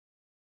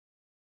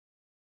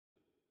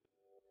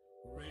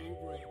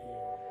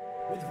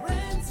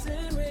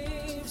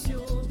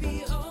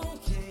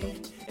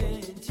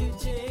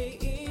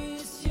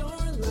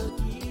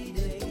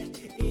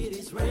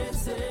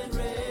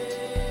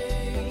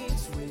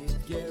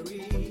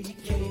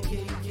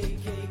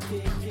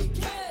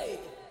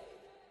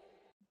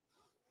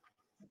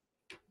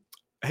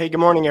Hey, good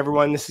morning,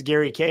 everyone. This is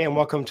Gary Kay, and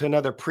welcome to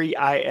another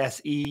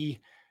pre-ISE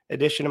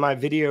edition of my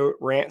video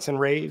Rants and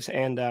rAVes.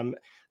 And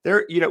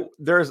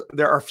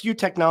there are few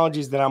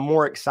technologies that I'm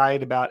more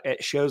excited about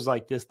at shows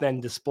like this than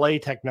display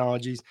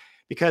technologies,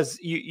 because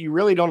you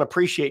really don't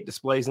appreciate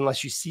displays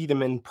unless you see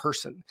them in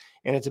person,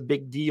 and it's a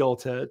big deal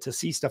to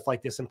see stuff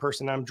like this in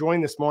person. I'm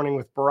joined this morning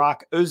with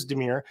Burak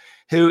Özdemir,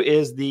 who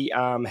is the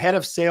head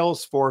of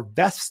sales for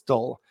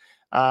Vestel.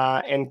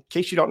 And in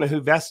case you don't know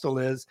who Vestel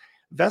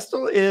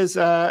is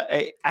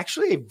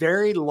actually a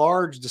very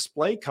large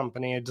display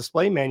company, a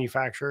display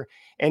manufacturer,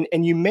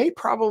 and you may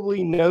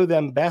probably know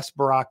them best,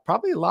 Burak.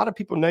 Probably a lot of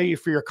people know you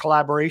for your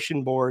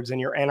collaboration boards and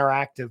your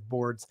interactive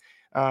boards.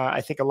 I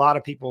think a lot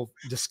of people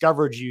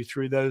discovered you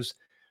through those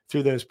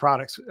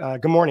products.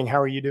 Good morning. How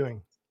are you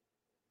doing?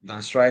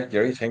 That's right,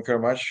 Gary. Thank you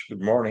very much.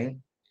 Good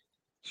morning.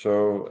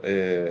 So,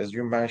 as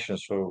you mentioned,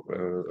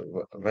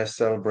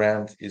 Vestel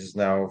brand is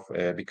now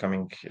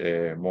becoming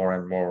more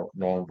and more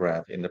known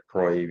brand in the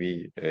Pro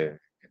AV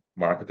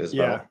market as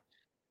Yeah. well.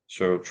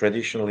 So,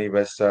 traditionally,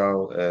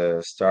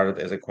 Vestel started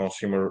as a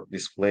consumer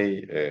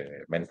display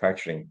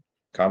manufacturing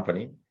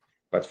company,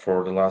 but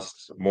for the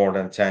last more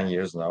than 10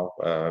 years now,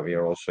 we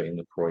are also in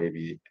the Pro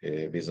AV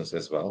business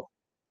as well,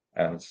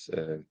 and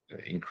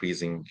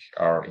increasing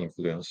our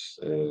influence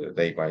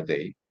day by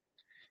day.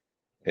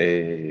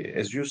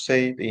 As you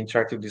say, the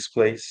interactive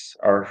displays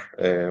are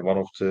one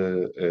of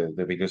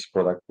the biggest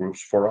product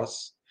groups for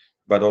us,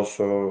 but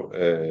also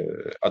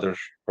other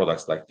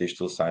products like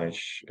digital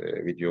signage,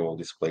 video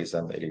displays,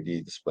 and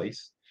LED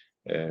displays.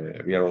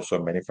 We are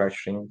also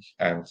manufacturing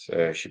and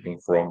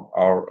shipping from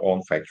our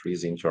own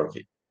factories in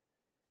Turkey.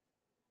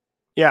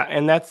 Yeah,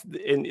 and that's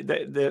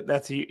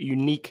a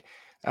unique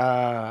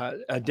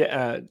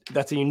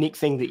that's a unique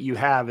thing that you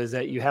have, is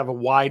that you have a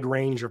wide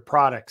range of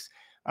products.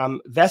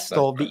 That's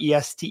Vestel, right.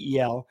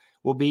 Vestel,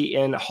 will be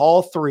in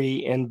Hall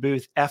 3 in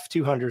booth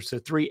F200, so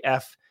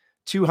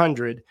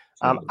 3F200.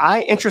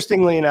 I,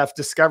 interestingly enough,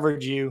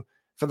 discovered you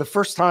for the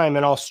first time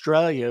in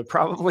Australia,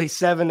 probably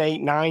 7,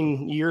 8,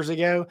 9 years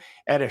ago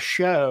at a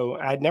show.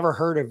 I'd never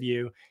heard of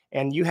you,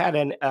 and you had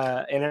an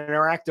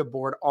interactive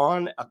board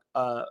on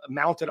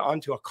mounted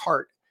onto a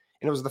cart,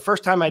 and it was the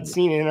first time I'd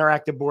seen an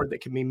interactive board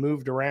that can be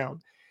moved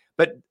around.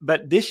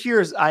 But this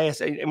year's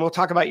ISE, and we'll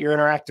talk about your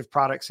interactive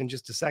products in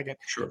just a second.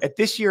 Sure. At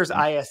this year's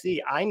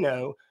ISE, I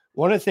know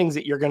one of the things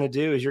that you're going to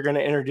do is you're going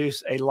to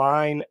introduce a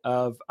line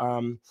of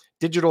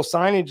digital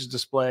signage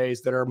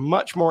displays that are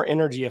much more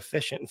energy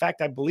efficient. In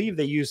fact, I believe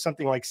they use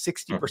something like Mhm.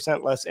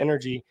 60% less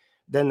energy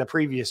than the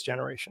previous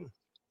generation.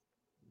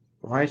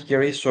 Right,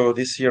 Gary. So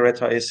this year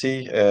at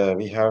ISE,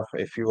 we have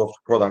a few of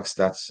the products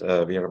that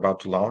we are about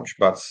to launch,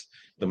 but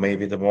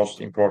maybe the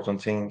most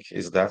important thing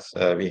is that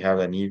we have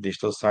a new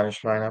digital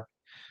signage lineup,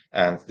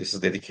 and this is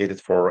dedicated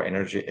for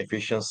energy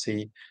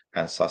efficiency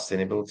and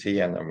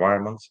sustainability and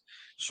environment.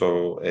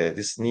 So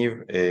this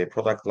new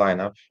product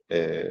lineup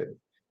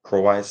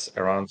provides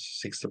around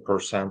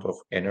 60% of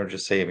energy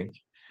saving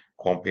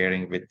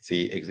comparing with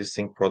the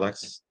existing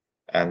products.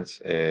 And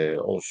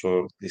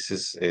also this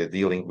is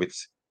dealing with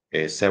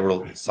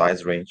several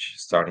size range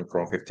starting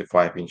from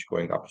 55-inch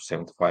going up to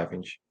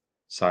 75-inch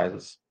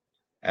sizes.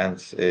 And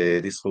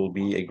this will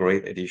be a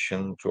great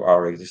addition to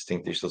our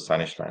existing digital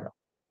signage lineup.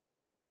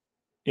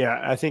 Yeah,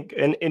 I think,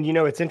 and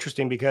it's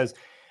interesting because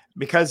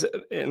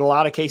in a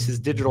lot of cases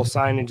digital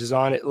signage is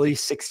on at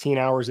least 16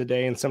 hours a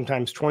day and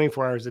sometimes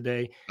 24 hours a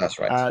day. That's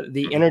right.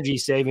 The Mhm. energy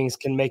savings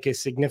can make a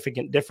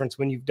significant difference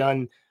when you've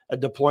done a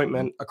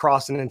deployment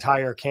across an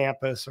entire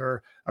campus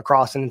or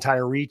across an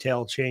entire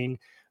retail chain.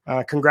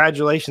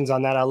 Congratulations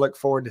on that. I look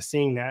forward to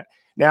seeing that.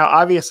 Now,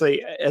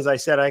 obviously, as I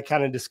said, I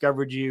kind of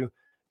discovered you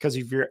because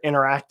of your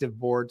interactive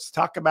boards.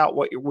 Talk about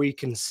what we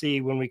can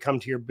see when we come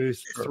to your booth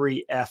Sure.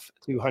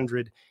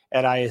 3F200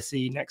 at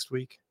ISE next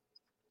week.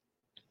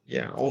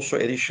 Yeah. Also,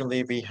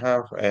 additionally, we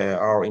have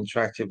our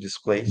interactive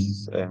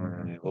displays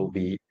will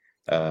be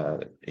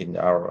in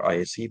our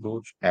ISE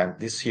booth. And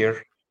this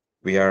year,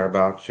 we are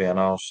about to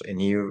announce a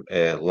new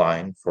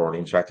line for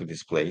interactive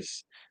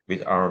displays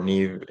with our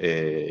new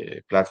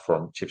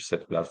platform,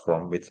 chipset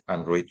platform with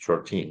Android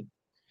 13.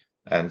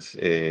 And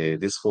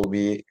this will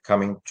be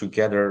coming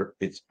together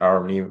with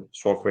our new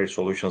software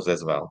solutions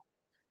as well.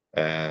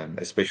 And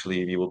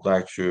especially, we would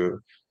like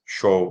to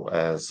show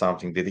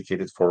something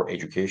dedicated for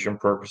education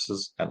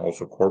purposes and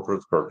also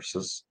corporate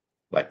purposes,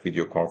 like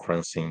video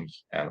conferencing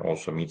and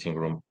also meeting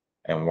room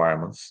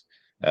environments.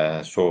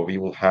 So we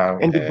will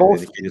have And dedicated both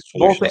the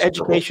solutions for both.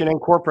 education and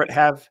corporate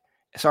have,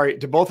 sorry,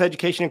 do both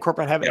education and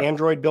corporate have Yeah,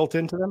 Android built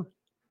into them?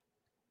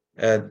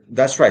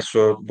 that's right.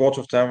 So both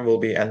of them will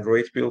be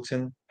Android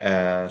built-in.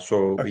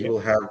 So we Okay. will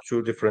have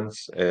two different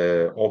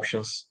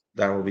options.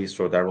 There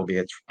will be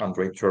a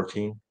Android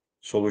 13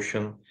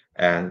 solution,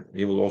 and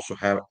we will also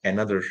have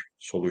another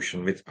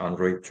solution with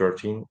Android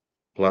 13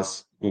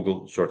 plus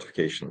Google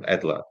certification,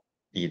 EDLA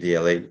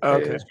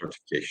Okay.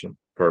 certification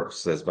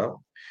purposes as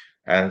well.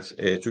 And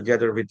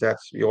together with that,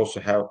 we also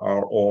have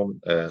our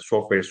own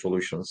software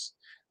solutions,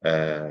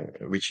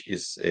 which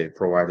is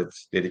provided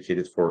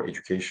dedicated for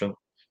education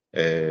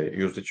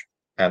usage.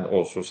 and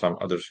also some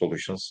other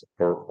solutions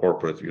for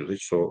corporate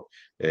usage. So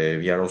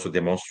we are also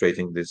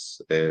demonstrating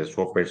this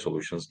software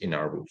solutions in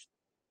our booth.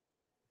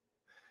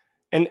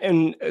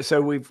 And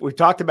so we've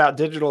talked about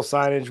digital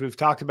signage. We've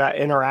talked about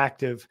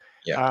interactive.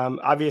 Yeah,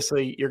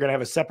 Obviously, you're going to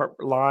have a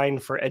separate line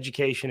for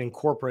education and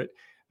corporate.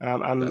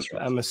 that's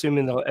right. I'm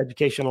assuming the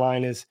education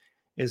line is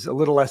a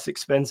little less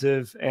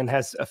expensive and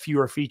has a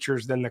fewer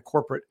features than the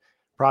corporate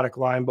product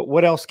line. But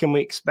what else can we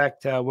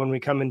expect when we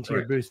come into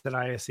your Right. booth at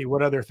ISE?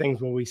 What other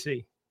things will we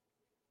see?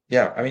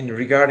 Yeah, I mean,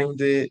 regarding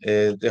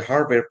the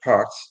hardware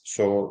parts,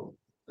 so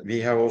we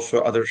have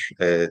also other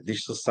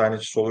digital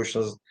signage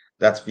solutions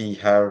that we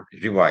have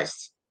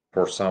revised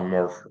for some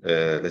more,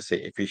 let's say,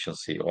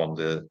 efficiency on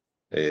the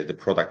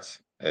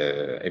product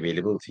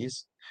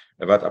availabilities.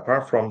 But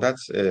apart from that,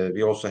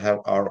 we also have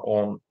our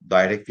own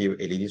direct view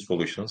LED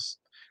solutions,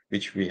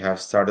 which we have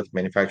started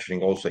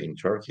manufacturing also in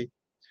Turkey.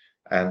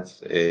 And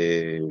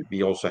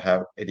we also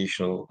have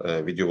additional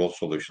video wall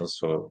solutions.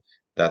 So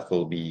that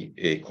will be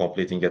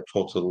completing a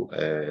total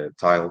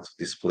tiled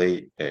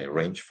display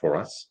range for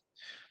us.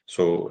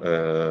 So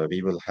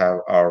we will have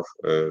our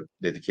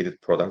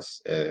dedicated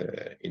products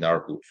in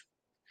our booth.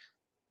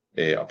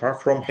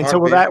 Apart from And so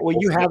hardware, we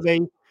will you also have, have a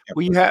yeah,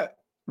 will you have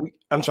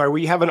I'm sorry, will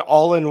you have an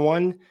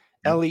all-in-one mhm,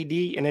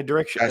 LED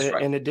that's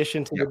right. in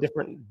addition to Yeah. the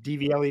different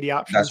DV LED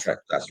That's options? right.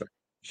 That's right.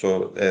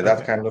 So that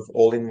Okay. kind of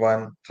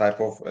all-in-one type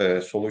of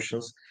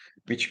solutions,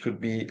 which could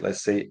be,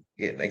 let's say,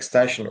 an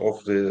extension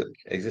of the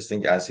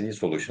existing LCD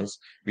solutions,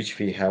 which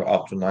we have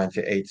up to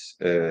 98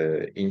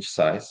 inch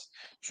size,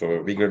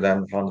 so bigger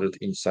than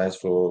 100-inch size.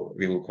 So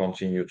we will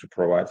continue to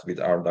provide with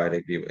our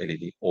direct view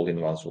LED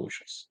all-in-one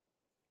solutions.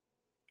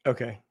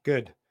 Okay,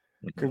 good.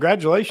 Mhm.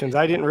 Congratulations.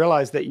 I didn't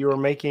realize that you were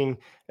making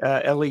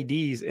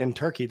LEDs in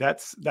Turkey.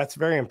 That's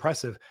very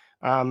impressive.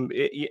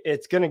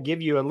 It's going to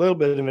give you a little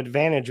bit of an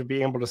advantage of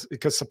being able to,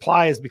 because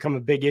supply has become a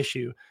big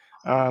issue.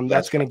 That's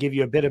That's going to right. give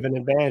you a bit of an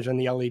advantage on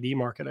the LED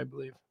market, I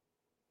believe.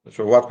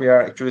 So what we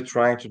are actually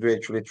trying to do,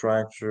 actually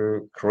trying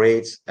to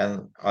create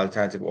an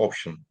alternative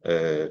option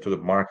to the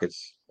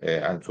markets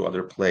and to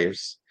other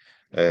players.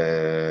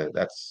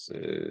 That's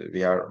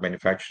We are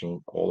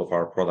manufacturing all of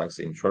our products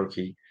in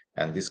Turkey,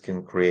 and this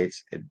can create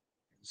a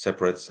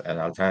separate and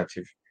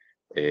alternative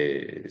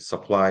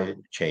supply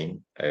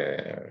chain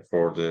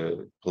for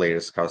the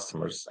players,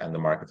 customers, and the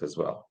market as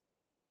well.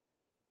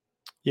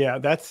 Yeah,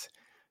 that's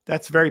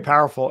very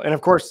powerful. And of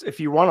course, if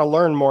you want to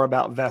learn more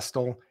about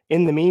Vestel,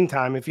 in the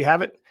meantime, if you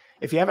haven't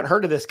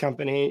heard of this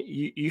company,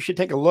 you should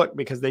take a look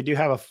because they do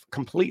have a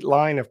complete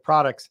line of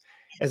products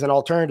as an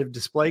alternative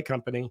display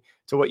company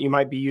to what you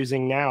might be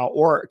using now,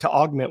 or to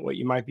augment what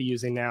you might be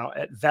using now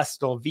at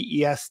Vestel,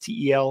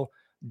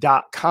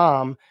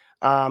 VESTEL.com.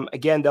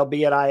 Again, they'll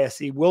be at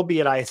ISE. We'll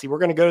be at ISE. We're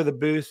going to go to the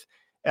booth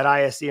at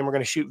ISE and we're going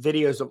to shoot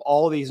videos of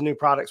all of these new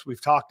products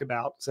we've talked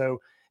about.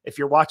 So if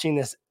you're watching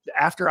this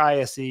after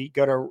ISE,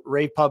 go to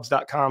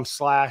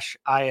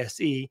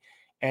ravepubs.com/ISE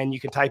and you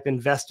can type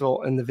in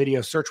Vestel in the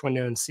video search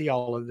window and see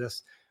all of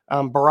this.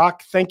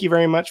 Barak, thank you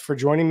very much for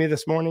joining me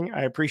this morning.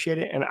 I appreciate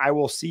it. And I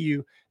will see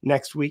you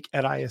next week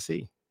at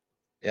ISE.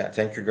 Yeah,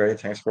 thank you, Gary.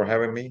 Thanks for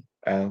having me,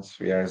 and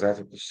we are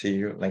excited to see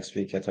you next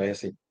week at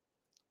ISE.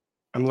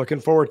 I'm looking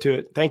forward to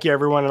it. Thank you,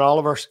 everyone. And all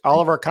of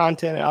our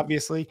content,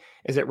 obviously,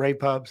 is at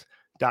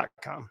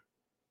ravepubs.com.